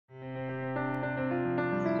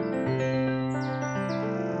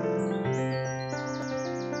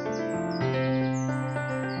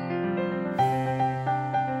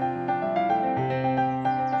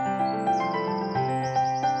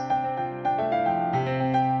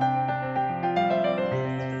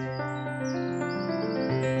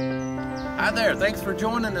Hi there, thanks for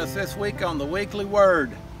joining us this week on the Weekly Word.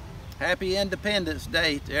 Happy Independence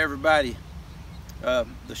Day to everybody. The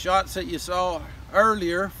shots that you saw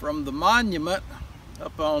earlier from the monument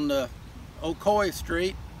up on Ocoee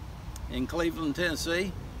Street in Cleveland,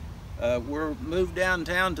 Tennessee. We're moved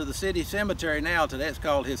downtown to the city cemetery now. Today it's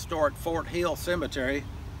called Historic Fort Hill Cemetery.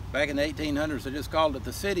 Back in the 1800s they just called it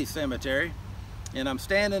the city cemetery. And I'm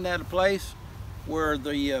standing at a place where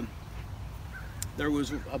there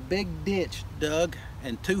was a big ditch dug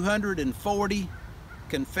and 240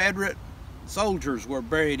 Confederate soldiers were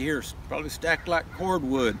buried here, probably stacked like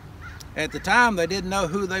cordwood. At the time they didn't know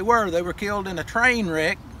who they were. They were killed in a train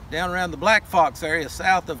wreck down around the Black Fox area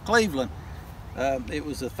south of Cleveland. It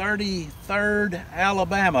was the 33rd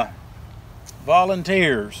Alabama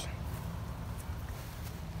Volunteers.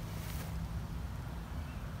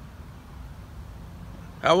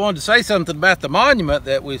 I wanted to say something about the monument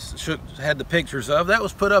that we had the pictures of. That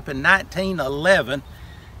was put up in 1911,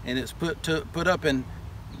 and it's put up in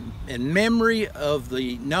memory of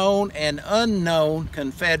the known and unknown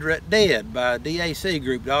Confederate dead by DAC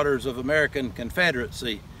group, Daughters of American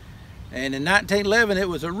Confederacy. And in 1911, it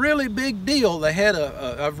was a really big deal. They had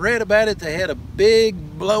I've read about it, they had a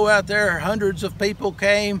big blowout there. Hundreds of people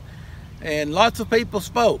came, and lots of people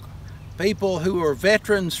spoke. People who were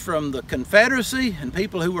veterans from the Confederacy and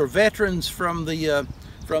people who were veterans from the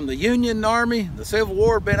Union Army. The Civil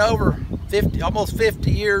War had been over almost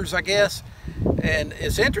 50 years, I guess. And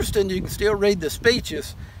it's interesting, you can still read the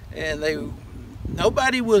speeches, and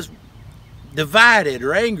nobody was divided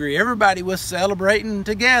or angry. Everybody was celebrating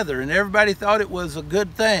together, and everybody thought it was a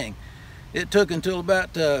good thing. It took until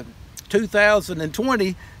about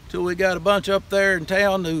 2020 till we got a bunch up there in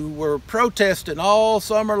town who were protesting all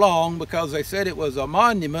summer long because they said it was a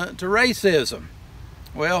monument to racism.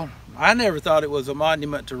 Well, I never thought it was a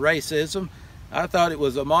monument to racism. I thought it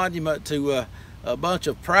was a monument to a bunch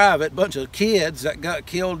of kids that got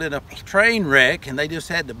killed in a train wreck, and they just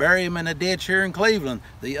had to bury them in a ditch here in Cleveland.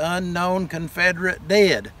 The unknown Confederate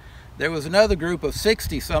dead. There was another group of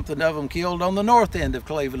 60-something of them killed on the north end of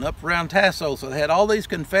Cleveland, up around Tazz. So they had all these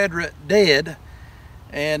Confederate dead.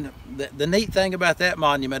 And the neat thing about that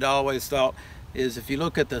monument, I always thought, is if you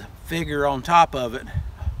look at the figure on top of it,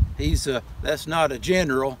 that's not a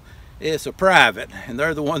general, it's a private, and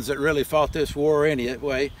they're the ones that really fought this war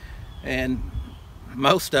anyway. And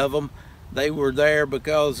most of them, they were there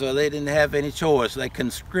because they didn't have any choice. They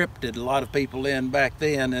conscripted a lot of people in back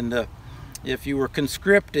then, and if you were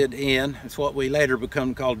conscripted in, it's what we later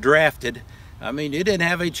become called drafted. I mean, you didn't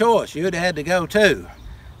have any choice. You'd have had to go too.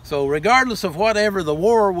 So regardless of whatever the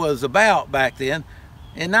war was about back then,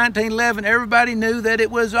 in 1911 everybody knew that it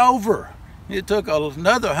was over. It took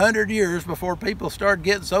another 100 years before people started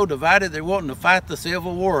getting so divided they wanted to fight the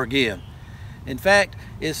Civil War again. In fact,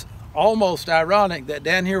 it's almost ironic that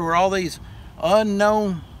down here where all these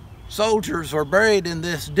unknown soldiers are buried in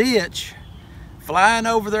this ditch, flying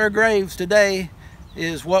over their graves today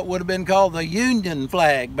is what would have been called the Union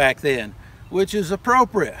flag back then, which is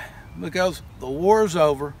appropriate because the war's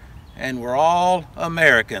over and we're all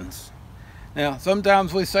Americans. Now,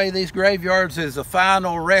 sometimes we say these graveyards is a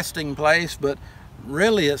final resting place, but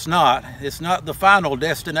really it's not. It's not the final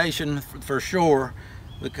destination for sure,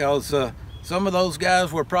 because some of those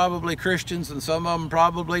guys were probably Christians and some of them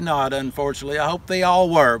probably not, unfortunately. I hope they all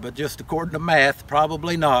were, but just according to math,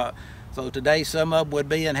 probably not. So today some of them would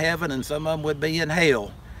be in heaven and some of them would be in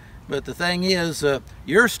hell. But the thing is,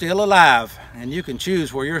 you're still alive, and you can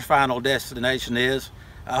choose where your final destination is.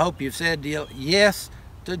 I hope you've said yes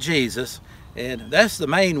to Jesus, and that's the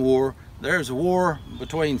main war. There's a war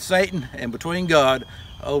between Satan and between God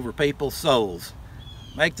over people's souls.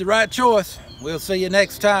 Make the right choice. We'll see you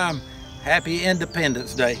next time. Happy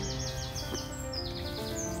Independence Day.